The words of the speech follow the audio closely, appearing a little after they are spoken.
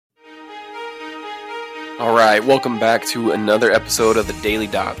All right, welcome back to another episode of the Daily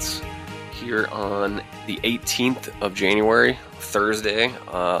Dots here on the 18th of January, Thursday.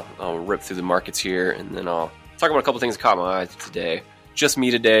 I'll rip through the markets here, and then I'll talk about a couple things that caught my eye today. Just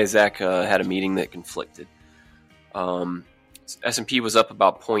me today. Zach had a meeting that conflicted. S&P was up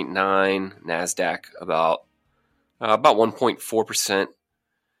about 0.9, NASDAQ about 1.4%.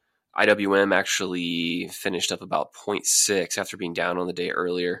 IWM actually finished up about 0.6 after being down on the day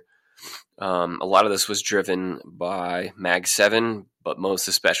earlier. A lot of this was driven by Mag 7, but most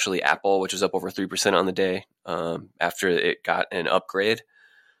especially Apple, which was up over 3% on the day after it got an upgrade.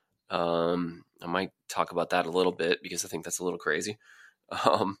 I might talk about that a little bit because I think that's a little crazy.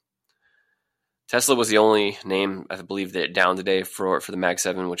 Tesla was the only name, I believe, that down today for the Mag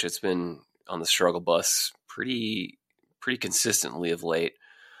 7, which it's been on the struggle bus pretty consistently of late.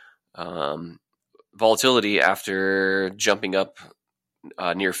 Volatility after jumping up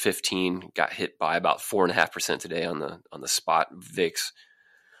near 15 got hit by about 4.5% today on the spot VIX.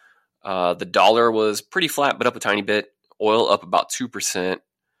 The dollar was pretty flat, but up a tiny bit. Oil up about 2%,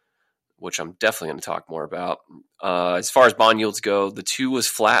 which I'm definitely going to talk more about. As far as bond yields go, the 2 was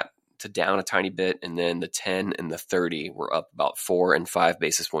flat to down a tiny bit, and then the 10 and the 30 were up about 4 and 5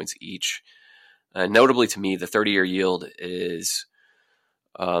 basis points each. Notably to me, the 30-year yield is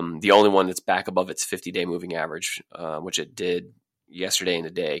the only one that's back above its 50-day moving average, which it did yesterday and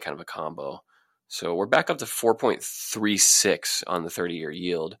today, kind of a combo. So we're back up to 4.36 on the 30-year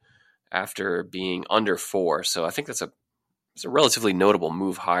yield after being under 4. So I think it's a relatively notable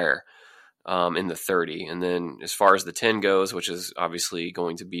move higher in the 30. And then as far as the 10 goes, which is obviously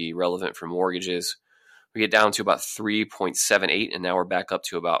going to be relevant for mortgages, we get down to about 3.78, and now we're back up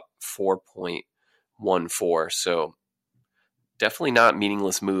to about 4.14. So definitely not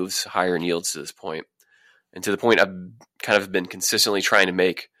meaningless moves higher in yields to this point. And to the point I've kind of been consistently trying to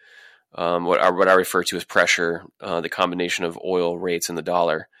make, what I refer to as pressure, the combination of oil, rates, and the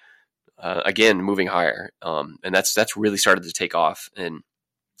dollar, again, moving higher. And that's really started to take off. And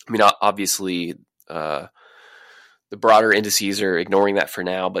I mean, obviously, the broader indices are ignoring that for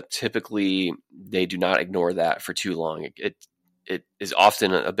now, but typically they do not ignore that for too long. It is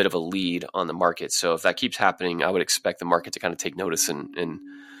often a bit of a lead on the market. So if that keeps happening, I would expect the market to kind of take notice and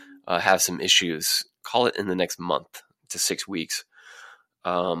have some issues, call it in the next month to 6 weeks.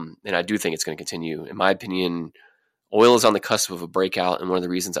 And I do think it's going to continue. In my opinion, oil is on the cusp of a breakout. And one of the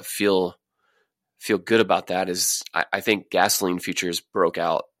reasons I feel good about that is I think gasoline futures broke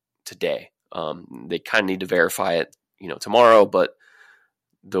out today. They kind of need to verify it, tomorrow, but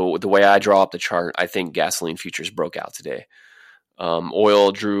the way I draw up the chart, I think gasoline futures broke out today.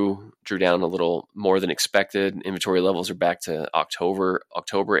 Oil drew down a little more than expected. Inventory levels are back to October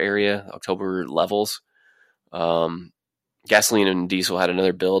levels. Gasoline and diesel had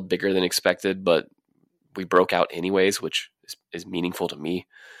another build bigger than expected, but we broke out anyways, which is meaningful to me.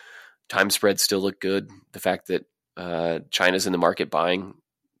 Time spreads still look good. The fact that China's in the market buying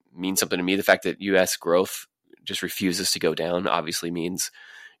means something to me. The fact that U.S. growth just refuses to go down obviously means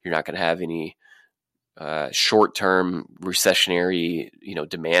you're not going to have any short-term recessionary,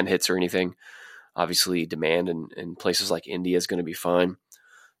 demand hits or anything. Obviously, demand in places like India is going to be fine.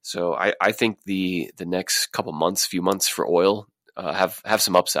 So I think the next few months for oil have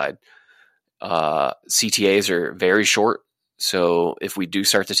some upside. CTAs are very short, so if we do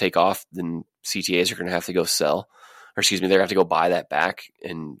start to take off, then CTAs are going to have to go sell. Or excuse me, they're going to have to go buy that back,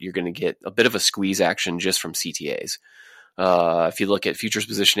 and you're going to get a bit of a squeeze action just from CTAs. If you look at futures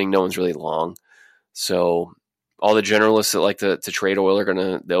positioning, no one's really long. So all the generalists that like to trade oil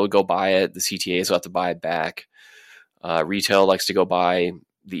they'll go buy it. The CTAs will have to buy it back. Retail likes to go buy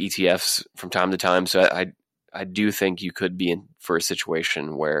the ETFs from time to time. So I do think you could be in for a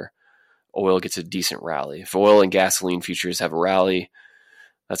situation where oil gets a decent rally. If oil and gasoline futures have a rally,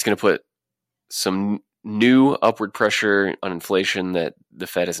 that's going to put some new upward pressure on inflation that the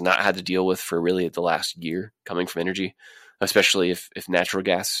Fed has not had to deal with for really the last year coming from energy, especially if natural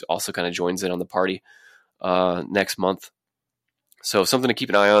gas also kind of joins in on the party next month. So something to keep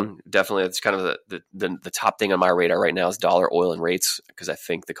an eye on. Definitely, that's kind of the top thing on my radar right now is dollar, oil, and rates, because I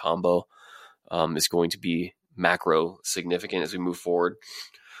think the combo is going to be macro significant as we move forward.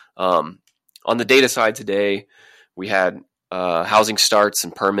 On the data side today, we had housing starts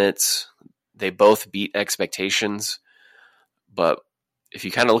and permits. They both beat expectations, but if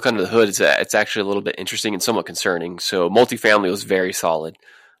you kind of look under the hood, it's actually a little bit interesting and somewhat concerning. So multifamily was very solid,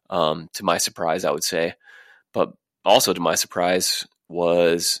 to my surprise, I would say. But also to my surprise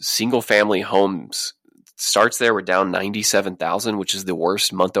was single-family homes. Starts there were down 97,000, which is the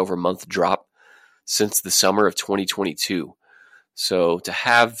worst month-over-month drop since the summer of 2022. So to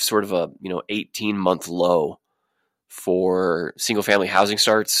have sort of a 18-month low for single family housing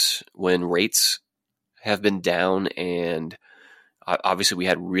starts when rates have been down, and obviously we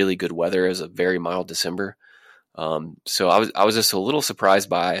had really good weather as a very mild December. So I was just a little surprised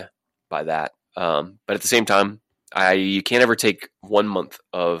by that. But at the same time, you can't ever take 1 month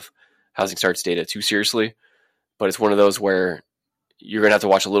of housing starts data too seriously. But it's one of those where you're going to have to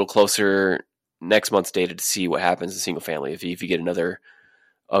watch a little closer next month's data to see what happens in single family. If you get another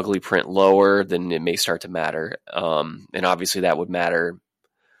ugly print lower, then it may start to matter. And obviously that would matter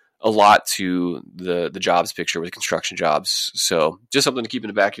a lot to the jobs picture with construction jobs. So just something to keep in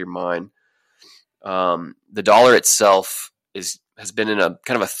the back of your mind. The dollar itself has been in a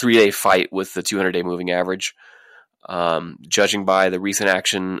kind of a 3-day fight with the 200-day moving average. Judging by the recent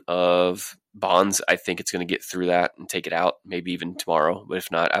action of bonds, I think it's going to get through that and take it out, maybe even tomorrow. But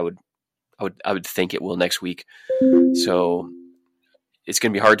if not, I would think it will next week. So it's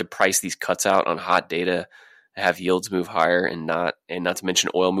going to be hard to price these cuts out on hot data, have yields move higher, and not to mention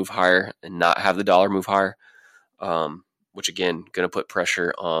oil move higher, and not have the dollar move higher. Which again, going to put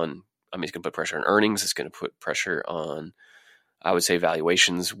pressure on. It's going to put pressure on earnings. It's going to put pressure on, I would say,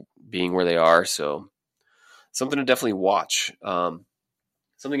 valuations being where they are. So something to definitely watch.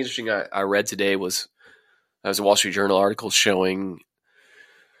 Something interesting I read today was a Wall Street Journal article showing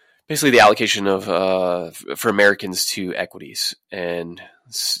basically the allocation of for Americans to equities, and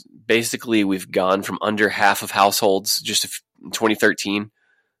basically we've gone from under half of households just in 2013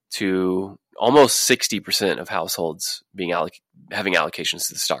 to almost 60% of households having allocations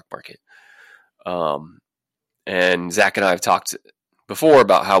to the stock market. And Zach and I have talked before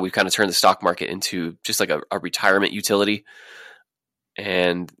about how we've kind of turned the stock market into just like a retirement utility.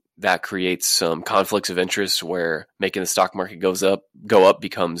 And that creates some conflicts of interest where making the stock market go up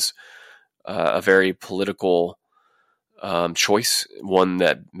becomes a very political choice, one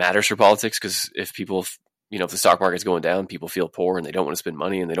that matters for politics. Because if people, if the stock market's going down, people feel poor and they don't want to spend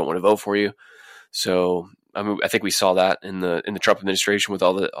money and they don't want to vote for you. So I think we saw that in the Trump administration with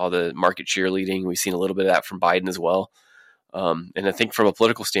all the market cheerleading. We've seen a little bit of that from Biden as well. And I think from a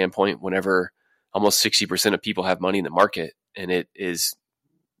political standpoint, whenever almost 60% of people have money in the market, and it is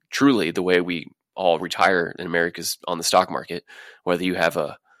truly the way we all retire in America is on the stock market, whether you have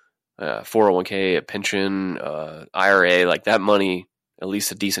a 401k, a pension, IRA, like that money, at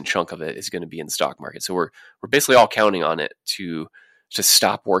least a decent chunk of it is going to be in the stock market. So we're basically all counting on it to just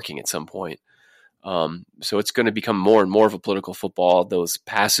stop working at some point. So it's going to become more and more of a political football. Those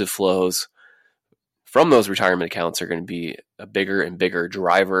passive flows from those retirement accounts are going to be a bigger and bigger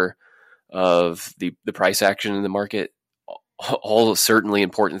driver of the price action in the market. All certainly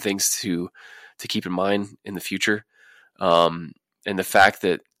important things to keep in mind in the future. And the fact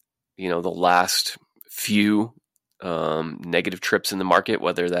that, the last few negative trips in the market,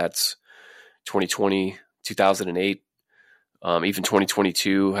 whether that's 2020, 2008, even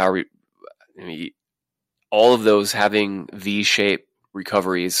 2022, all of those having V-shaped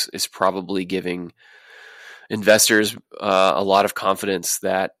recoveries is probably giving investors a lot of confidence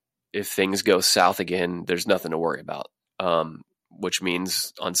that if things go south again, there's nothing to worry about. Which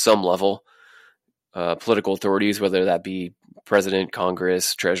means on some level, political authorities, whether that be president,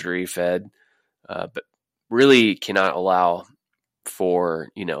 Congress, Treasury, Fed, but really cannot allow for,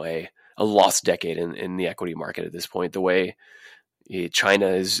 a lost decade in the equity market at this point, the way China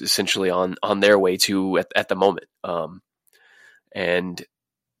is essentially on their way to at the moment. And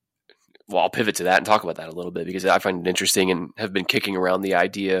I'll pivot to that and talk about that a little bit because I find it interesting and have been kicking around the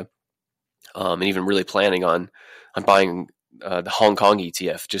idea and even really planning on buying the Hong Kong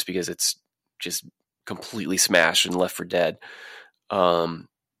ETF just because it's just completely smashed and left for dead.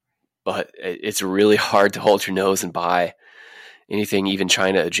 But it's really hard to hold your nose and buy anything even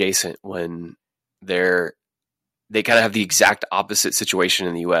China adjacent when they kind of have the exact opposite situation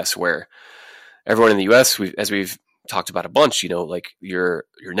in the U.S. where everyone in the U.S., as we've talked about a bunch, like your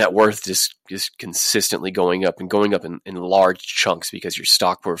net worth just is consistently going up in large chunks because your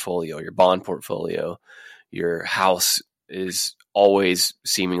stock portfolio, your bond portfolio, your house is always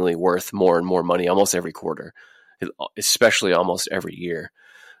seemingly worth more and more money almost every quarter, especially almost every year.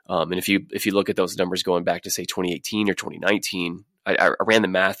 And if you look at those numbers going back to say 2018 or 2019, I ran the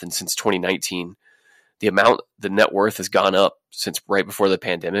math, and since 2019, the amount the net worth has gone up since right before the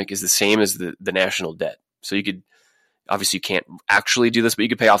pandemic is the same as the national debt. So obviously you can't actually do this, but you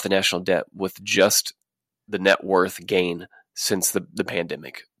could pay off the national debt with just the net worth gain since the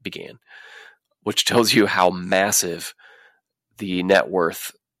pandemic began, which tells you how massive the net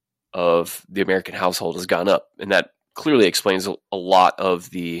worth of the American household has gone up. And that clearly explains a lot of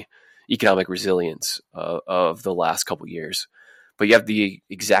the economic resilience of the last couple of years. But you have the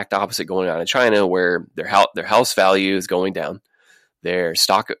exact opposite going on in China, where their house value is going down, their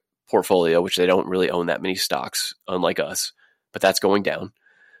stock portfolio, which they don't really own that many stocks, unlike us, but that's going down.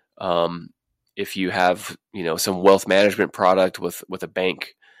 If you have, some wealth management product with a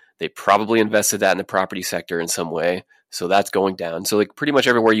bank, they probably invested that in the property sector in some way, so that's going down. So like pretty much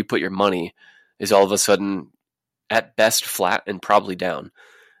everywhere you put your money is all of a sudden at best flat and probably down.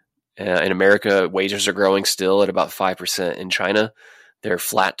 In America, wages are growing still at about 5%. In China, they're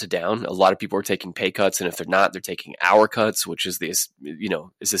flat to down. A lot of people are taking pay cuts, and if they're not, they're taking hour cuts, which is the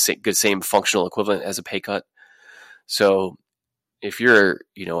same functional equivalent as a pay cut. So if you're,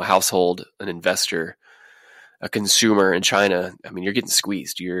 a household, an investor, a consumer in China, I mean, you're getting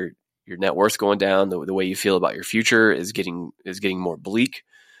squeezed. Your net worth going down. The way you feel about your future is getting more bleak.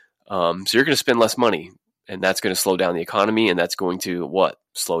 So you're going to spend less money, and that's going to slow down the economy, and that's going to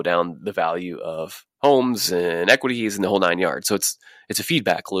slow down the value of homes and equities and the whole 9 yards. So it's a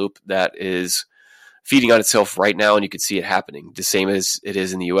feedback loop that is feeding on itself right now, and you can see it happening. The same as it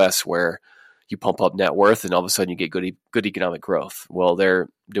is in the U.S., where you pump up net worth, and all of a sudden you get good economic growth. Well, they're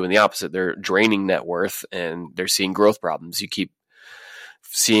doing the opposite. They're draining net worth, and they're seeing growth problems. You keep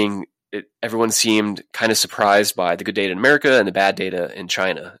seeing it. Everyone seemed kind of surprised by the good data in America and the bad data in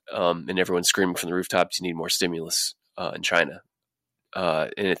China, and everyone's screaming from the rooftops, you need more stimulus in China.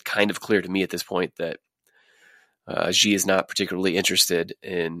 And it's kind of clear to me at this point that Xi is not particularly interested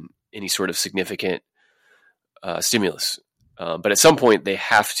in any sort of significant stimulus. But at some point, they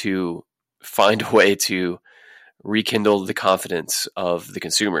have to find a way to rekindle the confidence of the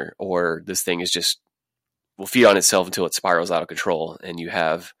consumer, or this thing will feed on itself until it spirals out of control, and you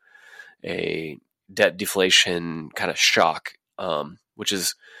have a debt deflation kind of shock, which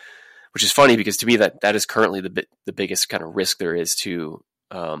is funny, because to me that is currently the biggest kind of risk there is to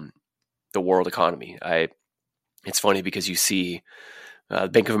the world economy. It's funny because you see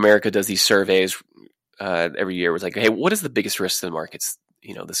Bank of America does these surveys every year. It's like, hey, what is the biggest risk to the markets,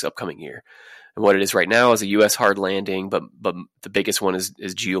 this upcoming year? And what it is right now is a U.S. hard landing, but the biggest one is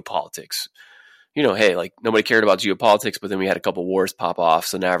geopolitics. Hey, like nobody cared about geopolitics, but then we had a couple wars pop off,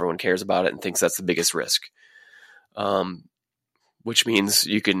 so now everyone cares about it and thinks that's the biggest risk. Which means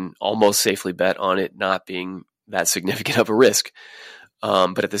you can almost safely bet on it not being that significant of a risk.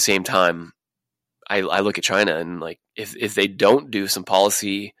 But at the same time, I look at China and like if they don't do some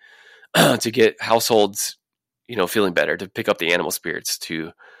policy to get households, feeling better, to pick up the animal spirits,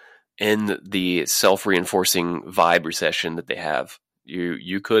 to end the self-reinforcing vibe recession that they have,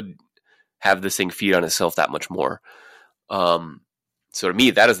 you could have this thing feed on itself that much more. So to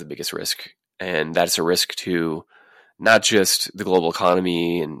me, that is the biggest risk, and that's a risk to not just the global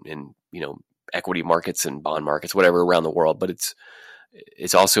economy and equity markets and bond markets, whatever around the world, but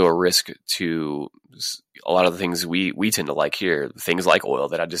it's also a risk to a lot of the things we tend to like here, things like oil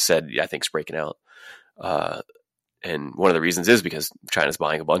that I just said I think is breaking out. And one of the reasons is because China's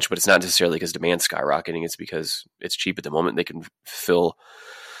buying a bunch, but it's not necessarily because demand's skyrocketing. It's because it's cheap at the moment. They can fill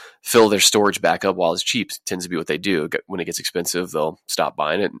their storage back up while it's cheap. It tends to be what they do. When it gets expensive, they'll stop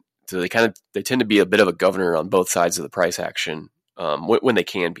buying it. So they tend to be a bit of a governor on both sides of the price action, when they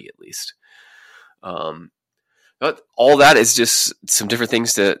can be, at least. But all that is just some different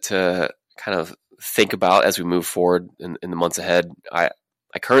things to kind of think about as we move forward in the months ahead. I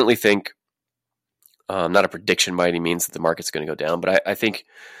currently think, not a prediction by any means that the market's going to go down, but I think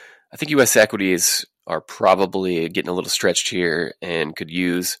U.S. equities are probably getting a little stretched here and could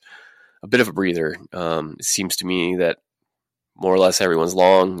use a bit of a breather. It seems to me that more or less everyone's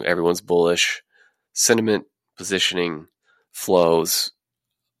long, everyone's bullish. Sentiment, positioning, flows,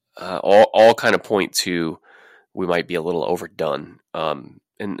 all kind of point to we might be a little overdone. And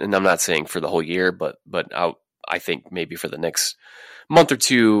I'm not saying for the whole year, but I think maybe for the next month or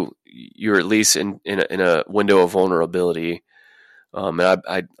two, you're at least in a window of vulnerability. And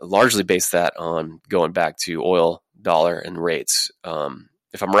I largely base that on going back to oil, dollar, and rates.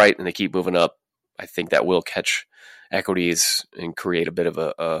 If I'm right and they keep moving up, I think that will catch equities and create a bit of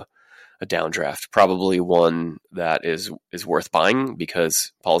a downdraft. Probably one that is worth buying,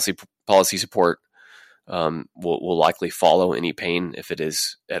 because policy support will likely follow any pain if it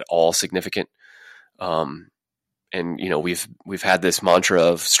is at all significant. And we've had this mantra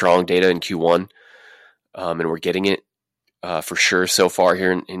of strong data in Q1, and we're getting it for sure so far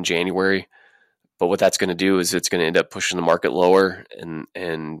here in January. But what that's going to do is it's going to end up pushing the market lower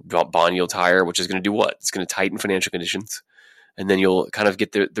and bond yields higher, which is going to do what? It's going to tighten financial conditions, and then you'll kind of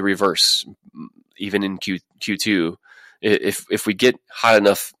get the reverse. Even in Q2, if we get hot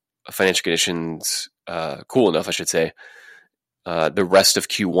enough financial conditions, cool enough, I should say, the rest of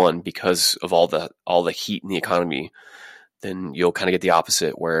Q1, because of all the heat in the economy, then you'll kind of get the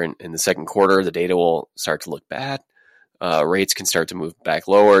opposite, where in the second quarter, the data will start to look bad. Rates can start to move back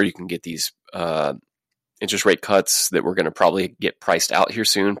lower. You can get these interest rate cuts that we're going to probably get priced out here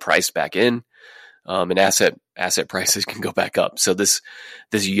soon, priced back in, and asset prices can go back up. So this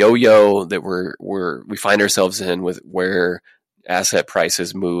yo-yo that we find ourselves in, with where asset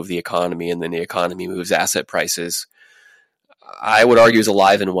prices move the economy and then the economy moves asset prices, I would argue is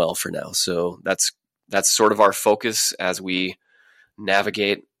alive and well for now. So that's sort of our focus as we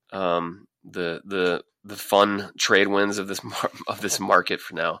navigate the fun trade winds of this market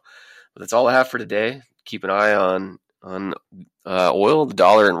for now. But that's all I have for today. Keep an eye on oil, the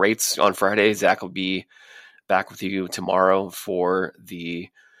dollar, and rates on Friday. Zach will be back with you tomorrow for the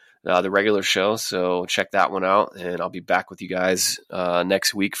regular show, so check that one out, and I'll be back with you guys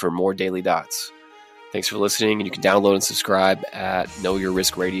next week for more Daily Dots. Thanks for listening, and you can download and subscribe at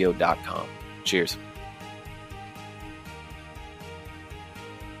knowyourriskradio.com. Cheers.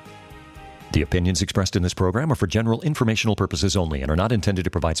 The opinions expressed in this program are for general informational purposes only and are not intended to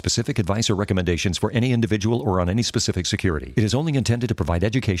provide specific advice or recommendations for any individual or on any specific security. It is only intended to provide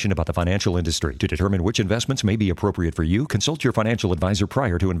education about the financial industry. To determine which investments may be appropriate for you, consult your financial advisor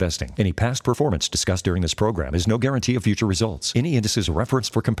prior to investing. Any past performance discussed during this program is no guarantee of future results. Any indices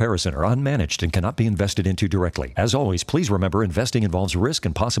referenced for comparison are unmanaged and cannot be invested into directly. As always, please remember investing involves risk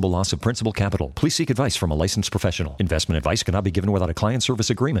and possible loss of principal capital. Please seek advice from a licensed professional. Investment advice cannot be given without a client service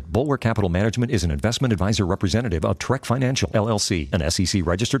agreement. Bulwark Capital Management is an investment advisor representative of Trek Financial, LLC, an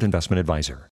SEC-registered investment advisor.